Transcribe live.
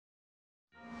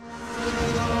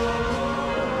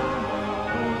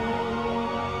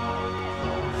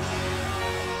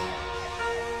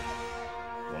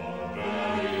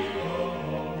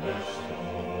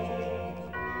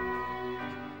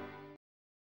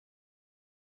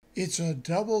It's a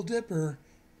double dipper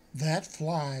that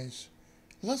flies.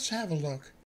 Let's have a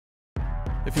look.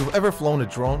 If you've ever flown a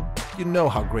drone, you know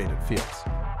how great it feels.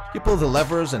 You pull the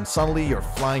levers and suddenly you're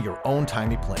flying your own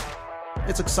tiny plane.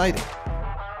 It's exciting.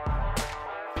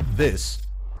 This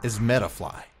is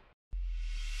Metafly.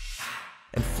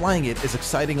 And flying it is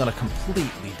exciting on a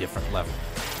completely different level.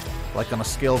 Like on a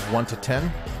scale of 1 to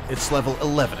 10, it's level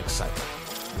 11 exciting.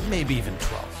 Maybe even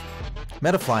 12.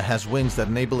 Metafly has wings that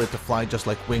enable it to fly just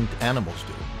like winged animals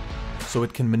do. So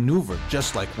it can maneuver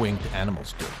just like winged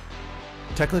animals do.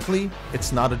 Technically,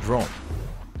 it's not a drone.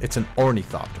 It's an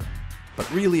ornithopter. But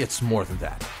really it's more than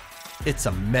that. It's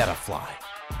a Metafly.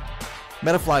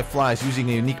 Metafly flies using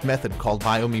a unique method called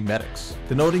biomimetics,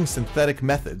 denoting synthetic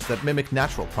methods that mimic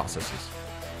natural processes.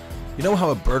 You know how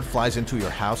a bird flies into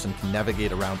your house and can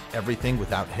navigate around everything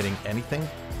without hitting anything?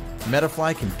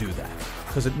 Metafly can do that,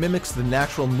 because it mimics the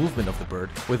natural movement of the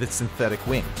bird with its synthetic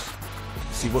wings.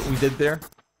 See what we did there?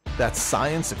 That's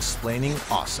science explaining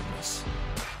awesomeness.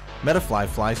 Metafly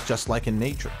flies just like in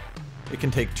nature. It can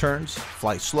take turns,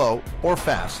 fly slow or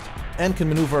fast, and can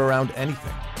maneuver around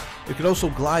anything. It can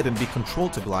also glide and be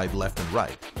controlled to glide left and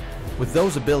right. With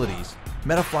those abilities,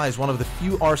 Metafly is one of the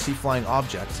few RC flying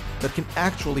objects that can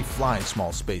actually fly in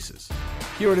small spaces.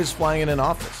 Here it is flying in an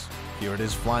office. Here it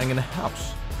is flying in a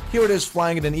house. Here it is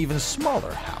flying in an even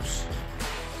smaller house.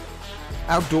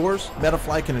 Outdoors,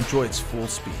 Metafly can enjoy its full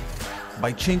speed.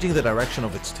 By changing the direction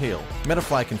of its tail,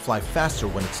 Metafly can fly faster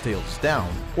when its tail is down,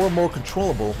 or more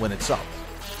controllable when it's up.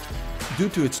 Due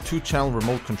to its 2-channel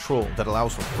remote control that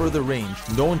allows for further range,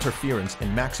 no interference,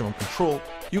 and maximum control,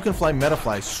 you can fly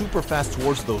Metafly super fast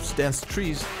towards those dense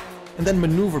trees, and then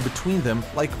maneuver between them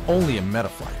like only a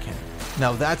Metafly can.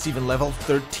 Now that's even level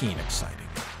 13 exciting.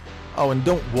 Oh, and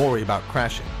don't worry about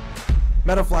crashing.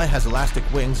 Metafly has elastic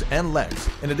wings and legs,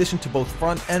 in addition to both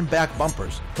front and back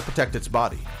bumpers to protect its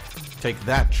body. Take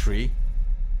that, tree!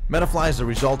 Metafly is the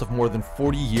result of more than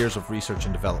 40 years of research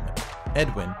and development.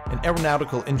 Edwin, an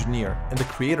aeronautical engineer and the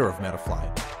creator of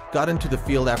Metafly, got into the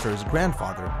field after his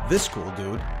grandfather, this cool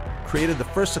dude, created the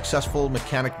first successful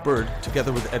mechanic bird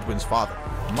together with Edwin's father.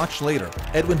 Much later,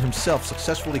 Edwin himself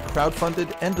successfully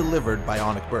crowdfunded and delivered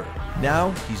Bionic Bird.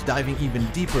 Now, he's diving even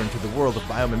deeper into the world of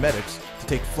biomimetics to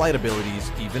take flight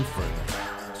abilities even further.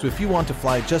 So if you want to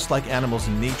fly just like animals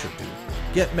in nature do,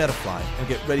 get Metafly and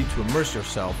get ready to immerse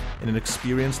yourself in an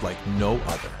experience like no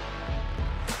other.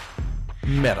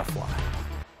 Metafly.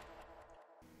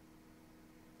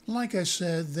 Like I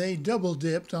said, they double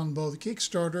dipped on both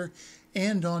Kickstarter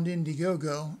and on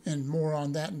Indiegogo, and more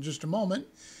on that in just a moment.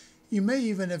 You may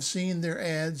even have seen their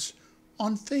ads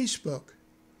on Facebook.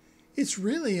 It's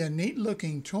really a neat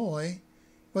looking toy,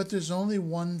 but there's only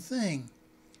one thing.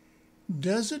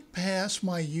 Does it pass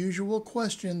my usual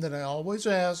question that I always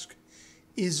ask?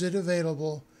 Is it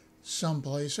available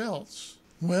someplace else?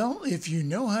 Well, if you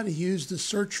know how to use the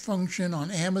search function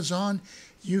on Amazon,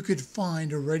 you could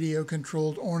find a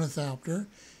radio-controlled ornithopter,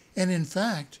 and in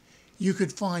fact, you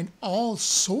could find all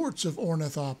sorts of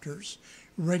ornithopters,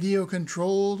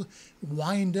 radio-controlled,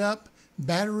 wind-up,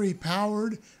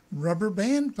 battery-powered, rubber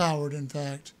band-powered, in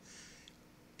fact.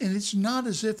 And it's not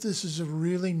as if this is a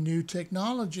really new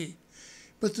technology.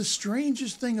 But the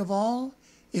strangest thing of all,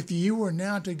 if you were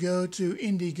now to go to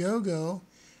Indiegogo,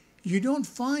 you don't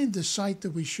find the site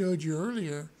that we showed you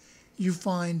earlier. You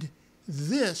find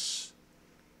this.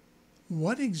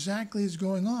 What exactly is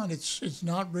going on? It's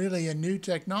not really a new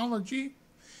technology.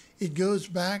 It goes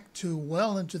back to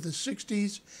well into the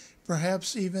 60s,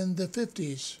 perhaps even the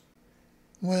 50s.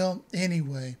 Well,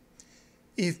 anyway,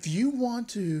 if you want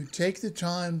to take the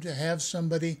time to have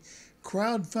somebody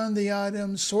crowdfund the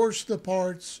items, source the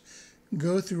parts,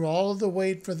 go through all of the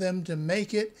wait for them to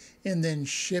make it, and then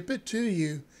ship it to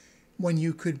you, when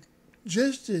you could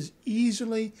just as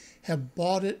easily have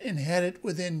bought it and had it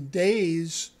within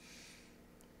days,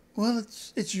 well,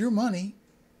 it's your money.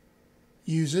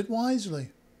 Use it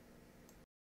wisely.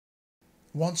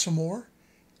 Want some more?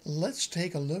 Let's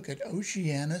take a look at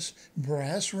Oceanus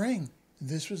Brass Ring.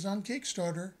 This was on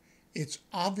Kickstarter. It's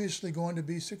obviously going to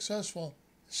be successful.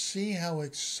 See how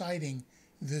exciting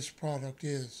this product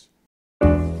is.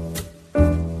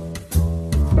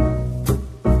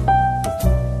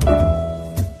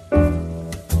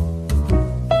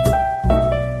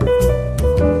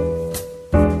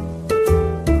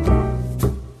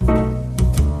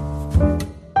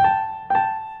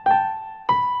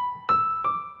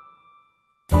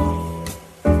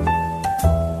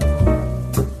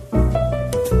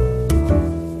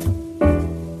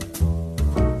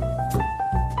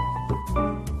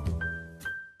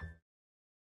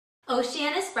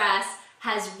 Oceanus Brass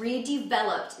has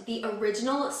redeveloped the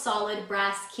original solid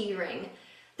brass keyring.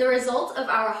 The result of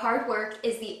our hard work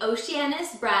is the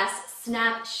Oceanus Brass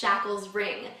Snap Shackles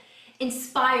ring,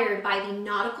 inspired by the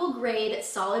nautical grade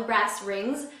solid brass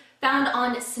rings found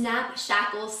on Snap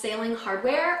Shackles sailing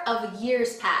hardware of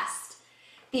years past.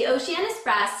 The Oceanus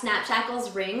Brass Snap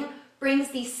Shackles ring brings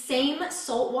the same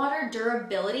saltwater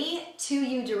durability to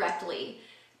you directly.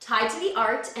 Tied to the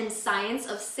art and science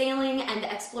of sailing and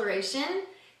exploration,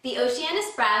 the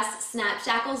Oceanus Brass Snap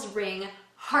Shackles ring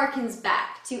harkens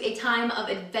back to a time of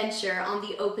adventure on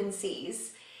the open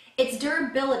seas. Its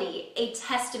durability a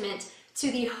testament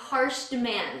to the harsh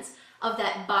demands of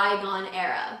that bygone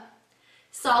era.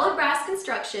 Solid brass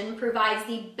construction provides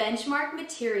the benchmark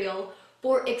material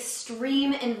for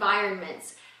extreme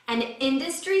environments, and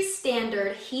industry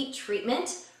standard heat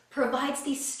treatment provides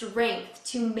the strength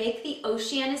to make the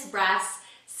Oceanus Brass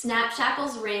Snap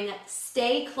Shackles ring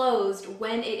stay closed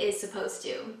when it is supposed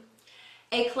to.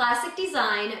 A classic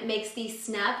design makes the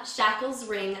Snap Shackles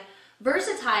ring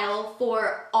versatile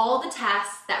for all the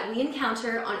tasks that we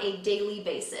encounter on a daily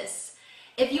basis.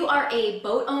 If you are a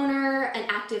boat owner, an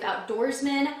active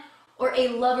outdoorsman, or a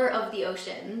lover of the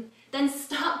ocean, then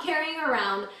stop carrying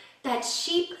around that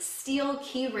cheap steel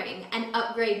keyring and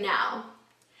upgrade now.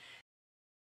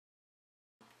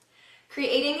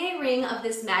 Creating a ring of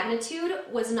this magnitude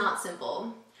was not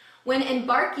simple. When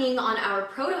embarking on our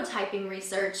prototyping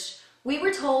research, we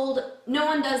were told no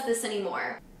one does this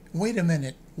anymore. Wait a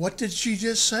minute, what did she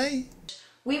just say?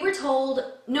 We were told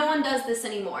no one does this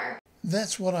anymore.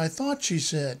 That's what I thought she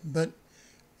said, but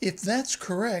if that's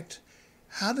correct,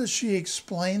 how does she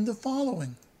explain the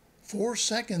following? 4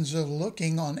 seconds of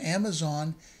looking on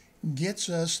Amazon gets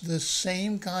us the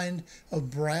same kind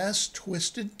of brass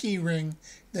twisted keyring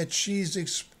that she's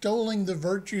extolling the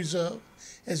virtues of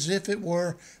as if it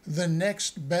were the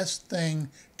next best thing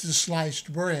to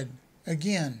sliced bread.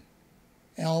 Again,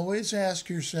 always ask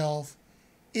yourself,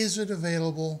 is it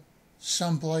available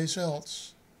someplace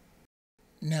else?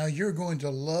 Now you're going to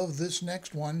love this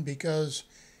next one because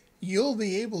you'll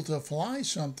be able to fly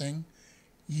something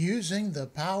using the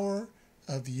power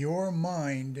of your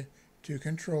mind to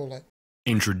control it.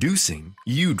 Introducing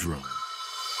U-Drone,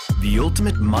 the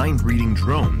ultimate mind-reading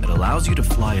drone that allows you to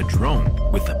fly a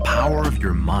drone with the power of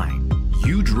your mind.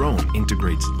 U-Drone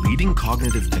integrates leading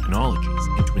cognitive technologies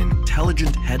into an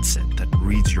intelligent headset that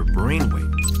reads your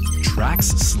brainwaves, tracks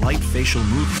slight facial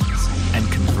movements, and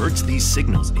converts these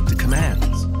signals into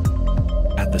commands.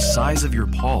 At the size of your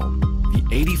palm, the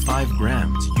 85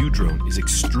 grams U-Drone is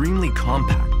extremely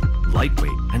compact,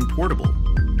 lightweight, and portable.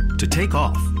 To take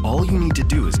off, all you need to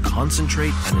do is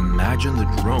concentrate and imagine the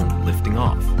drone lifting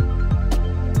off.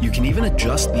 You can even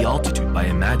adjust the altitude by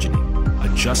imagining,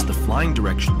 adjust the flying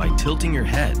direction by tilting your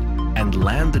head, and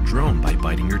land the drone by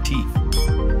biting your teeth.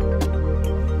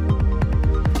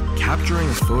 Capturing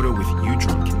a photo with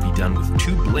U-Drone can be done with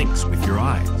 2 blinks with your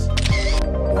eyes,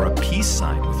 or a peace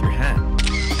sign with your hand.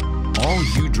 All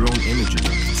U-Drone images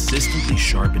are consistently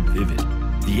sharp and vivid.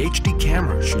 The HD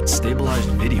camera shoots stabilized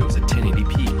videos at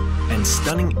 1080p and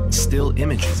stunning still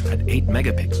images at 8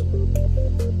 megapixels.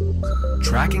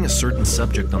 Tracking a certain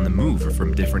subject on the move or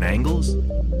from different angles,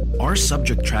 our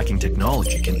subject tracking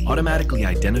technology can automatically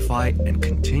identify and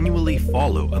continually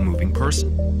follow a moving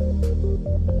person.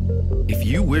 If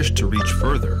you wish to reach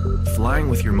further, flying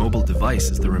with your mobile device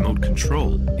as the remote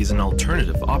control is an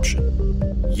alternative option.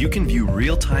 You can view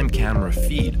real-time camera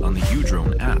feed on the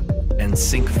U-Drone app and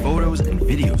sync photos and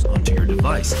videos onto your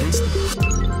device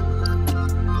instantly.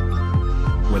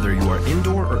 Whether you are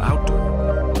indoor or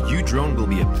outdoor, U-Drone will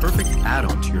be a perfect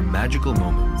add-on to your magical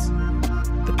moments.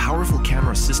 The powerful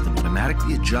camera system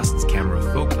automatically adjusts camera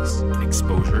focus,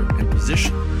 exposure, and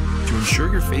position to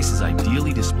ensure your face is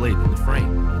ideally displayed in the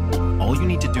frame. All you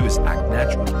need to do is act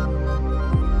natural.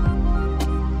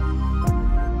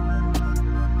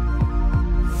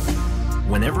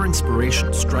 Whenever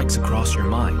inspiration strikes across your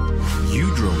mind,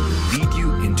 U-Drone will lead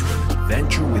you into an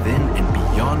adventure within and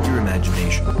beyond your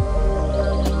imagination.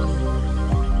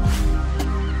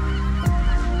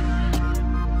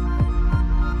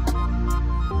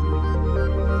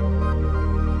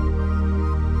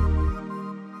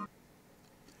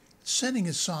 Setting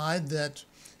aside that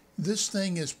this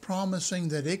thing is promising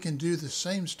that it can do the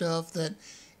same stuff that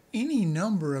any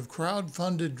number of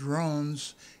crowdfunded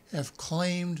drones have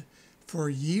claimed for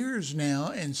years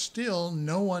now, and still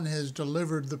no one has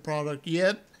delivered the product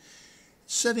yet.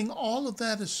 Setting all of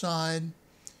that aside,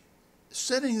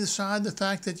 setting aside the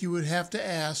fact that you would have to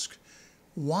ask,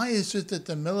 why is it that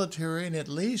the military and at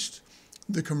least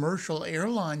the commercial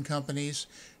airline companies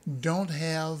don't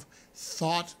have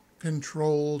thought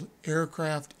controlled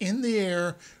aircraft in the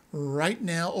air right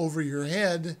now over your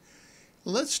head,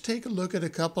 let's take a look at a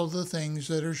couple of the things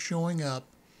that are showing up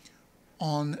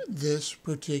on this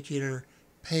particular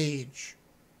page.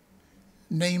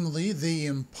 Namely, the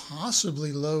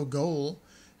impossibly low goal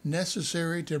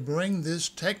necessary to bring this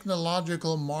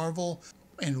technological marvel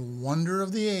and wonder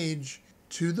of the age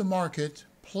to the market,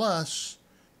 plus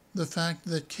the fact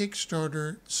that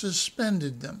Kickstarter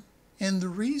suspended them. And the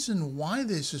reason why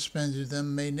they suspended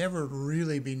them may never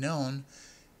really be known,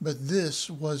 but this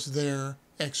was their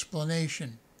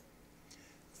explanation.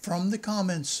 From the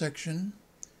comments section,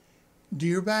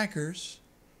 dear backers,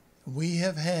 we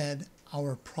have had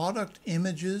our product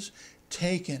images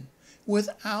taken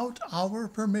without our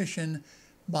permission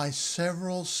by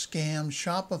several scam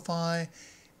Shopify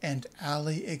and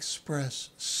AliExpress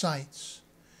sites.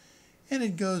 And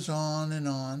it goes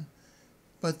on,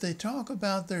 but they talk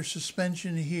about their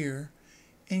suspension here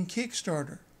in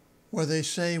Kickstarter, where they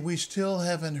say we still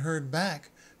haven't heard back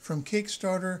from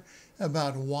Kickstarter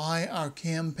about why our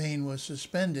campaign was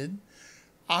suspended.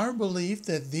 Our belief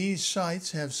that these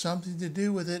sites have something to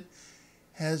do with it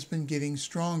has been getting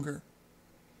stronger.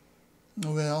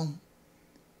 Well,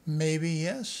 maybe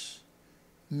yes,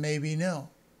 maybe no.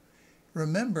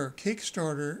 Remember,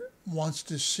 Kickstarter wants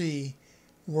to see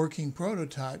working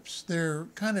prototypes. They're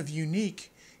kind of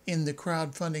unique in the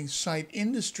crowdfunding site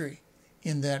industry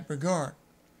in that regard.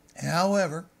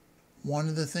 However, one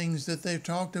of the things that they've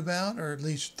talked about, or at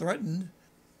least threatened,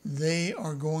 they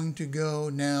are going to go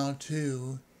now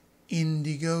to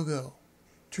Indiegogo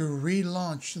to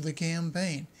relaunch the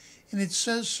campaign. And it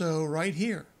says so right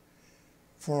here.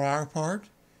 For our part,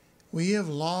 we have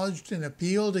lodged an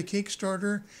appeal to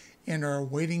Kickstarter and are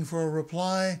waiting for a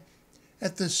reply.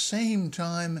 At the same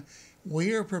time,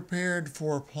 we are prepared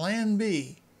for Plan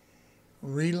B,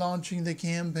 relaunching the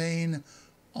campaign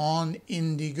on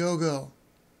Indiegogo.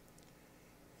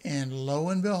 And lo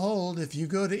and behold, if you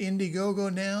go to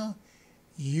Indiegogo now,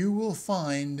 you will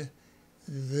find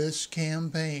this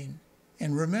campaign.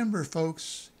 And remember,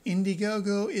 folks,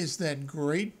 Indiegogo is that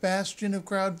great bastion of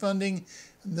crowdfunding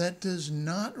that does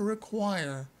not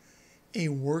require a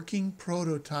working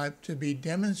prototype to be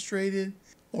demonstrated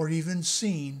or even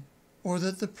seen, or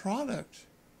that the product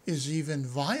is even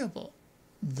viable.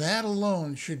 That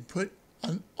alone should put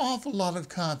an awful lot of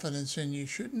confidence in you,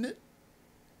 shouldn't it?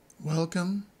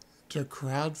 Welcome to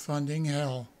crowdfunding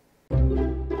hell.